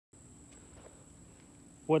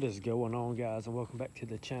What is going on, guys, and welcome back to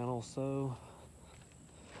the channel. So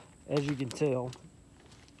as you can tell,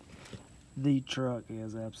 the truck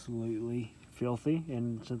is absolutely filthy,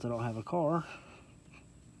 and since I don't have a car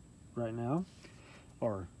right now,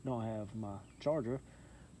 or don't have my charger,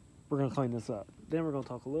 we're gonna clean this up. Then we're gonna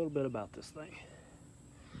talk a little bit about this thing.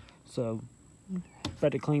 So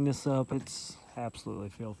about to clean this up. It's absolutely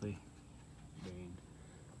filthy,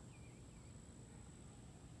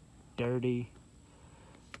 dirty,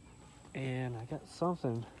 and I got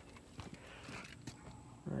something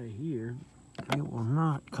right here. It will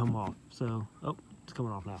not come off. So, oh, it's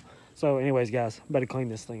coming off now. So anyways, guys, better clean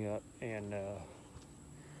this thing up, and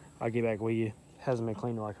I'll get back with you. Hasn't been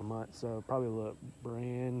cleaned in like a month, so probably look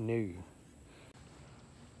brand new.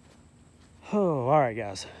 Oh, all right,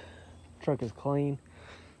 guys. Truck is clean.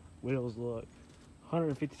 Wheels look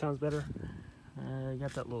 150 times better.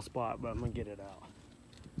 Got that little spot, but I'm gonna get it out.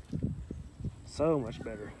 So much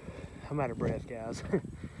better. I'm out of breath, guys.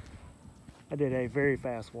 I did a very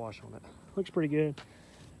fast wash on it. Looks pretty good.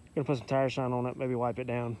 Gonna put some tire shine on it, maybe wipe it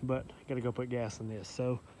down, but gotta go put gas in this.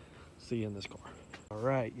 So see you in this car. All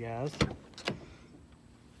right, guys.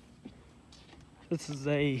 This is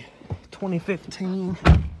a 2015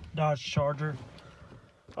 Dodge Charger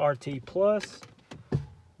RT Plus.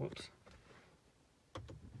 Whoops.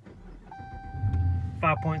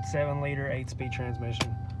 5.7 liter 8-speed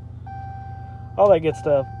transmission. All that good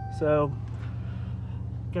stuff. So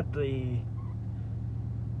got the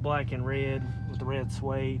black and red with the red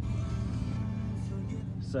suede.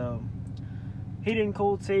 So heated and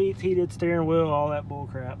cooled seats, heated steering wheel, all that bull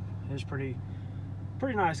crap. It's pretty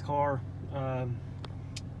nice car. Don't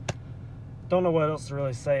know what else to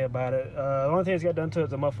really say about it. The only thing that's got done to it is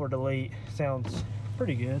the muffler delete. Sounds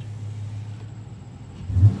pretty good.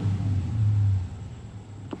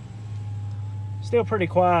 Still pretty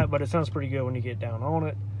quiet, but it sounds pretty good when you get down on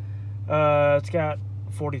it. It's got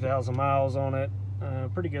 40,000 miles on it.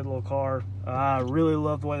 Pretty good little car. I really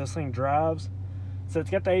love the way this thing drives. So it's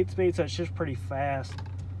got the 8-speed, so it's just pretty fast.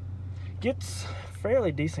 Gets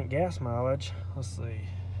fairly decent gas mileage. Let's see.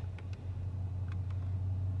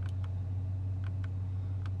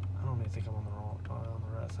 I don't even think I'm on the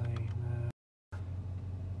right thing.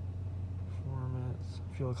 Performance,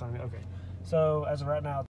 fuel economy. Okay. So as of right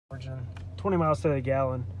now, it's averaging 20 miles to the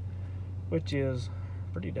gallon, which is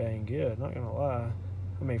pretty dang good, not gonna lie.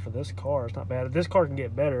 I mean, for this car, it's not bad. This car can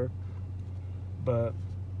get better, but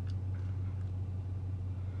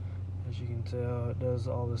as you can tell, it does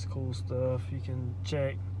all this cool stuff. You can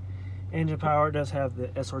check engine power. It does have the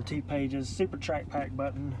SRT pages, super track pack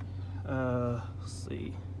button. Let's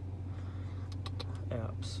see,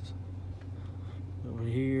 apps over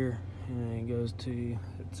here, and it goes to,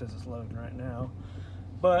 it says it's loading right now.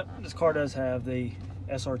 But this car does have the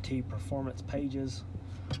SRT performance pages,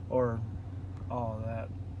 or all of that.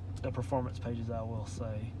 The performance pages, I will say.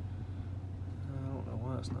 I don't know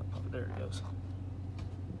why it's not popping. There it goes.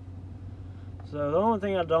 So the only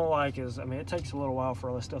thing I don't like is, I mean, it takes a little while for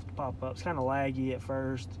all this stuff to pop up. It's kind of laggy at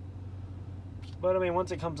first, but I mean,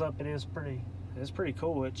 once it comes up, it's pretty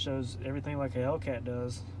cool. It shows everything like a Hellcat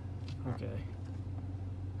does. Okay.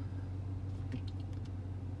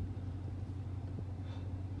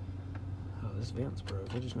 This vent's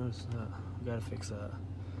broke. I just noticed that. We gotta fix that.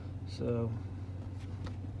 So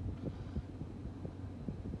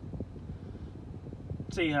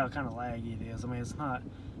see how kind of laggy it is. I mean, it's not.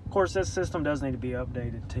 Of course, this system does need to be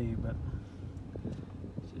updated too, but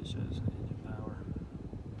it shows engine power.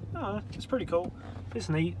 Oh, it's pretty cool. It's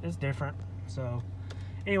neat. It's different. So,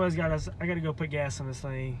 anyways, guys, I gotta go put gas in this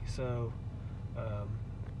thing. So,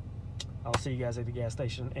 I'll see you guys at the gas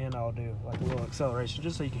station, and I'll do like a little acceleration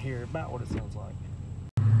just so you can hear about what it sounds like.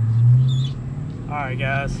 All right,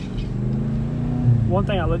 guys. One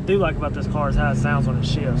thing I do like about this car is how it sounds when it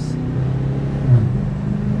shifts.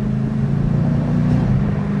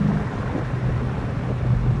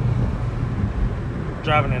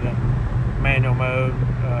 Driving in a manual mode.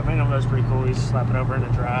 Manual mode is pretty cool. You just slap it over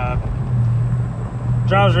into drive.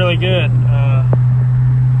 Drives really good.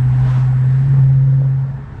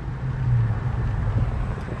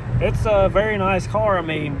 It's a very nice car. I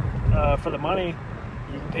mean, for the money,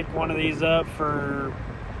 you can pick one of these up for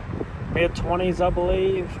mid-20s, I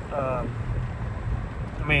believe. I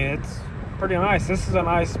mean, it's pretty nice. This is a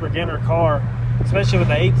nice beginner car, especially with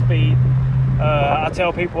the 8-speed. I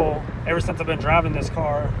tell people ever since I've been driving this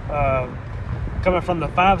car, coming from the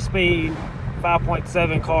 5-speed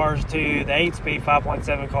 5.7 cars to the 8-speed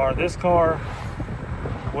 5.7 car, this car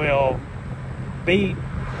will beat,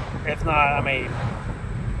 if not, I mean,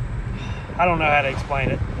 I don't know how to explain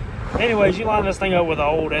it. Anyways, you line this thing up with an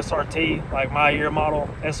old SRT, like my year model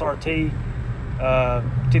SRT,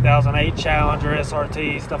 2008 Challenger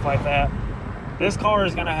SRT, stuff like that. This car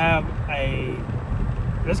is gonna have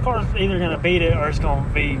this car is either gonna beat it or it's gonna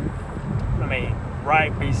be, I mean,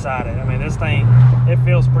 right beside it. I mean, this thing, it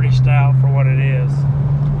feels pretty stout for what it is.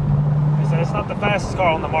 It's not the fastest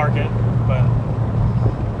car on the market, but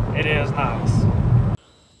it is nice.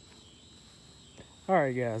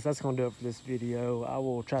 Alright guys, that's going to do it for this video. I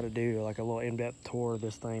will try to do like a little in-depth tour of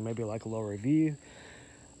this thing, maybe like a little review.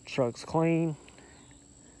 Truck's clean.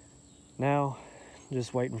 Now,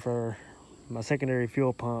 just waiting for my secondary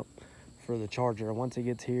fuel pump for the Charger. Once it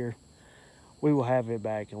gets here, we will have it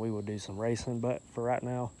back and we will do some racing. But for right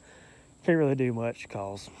now, can't really do much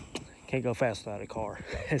because can't go fast without a car.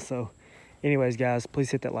 So anyways guys, please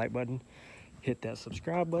hit that like button, hit that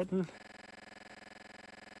subscribe button.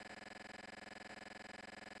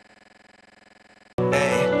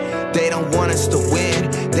 They don't want us to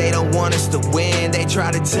win, they don't want us to win. They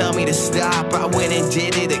try to tell me to stop, I went and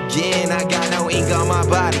did it again. I got no ink on my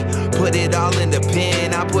body, put it all in the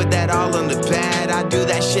pen. I put that all on the pad, I do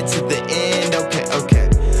that shit to the end. Okay.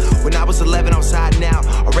 When I was 11, I was hiding out,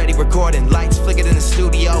 already recording. Lights flickered in the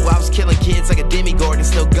studio, I was killing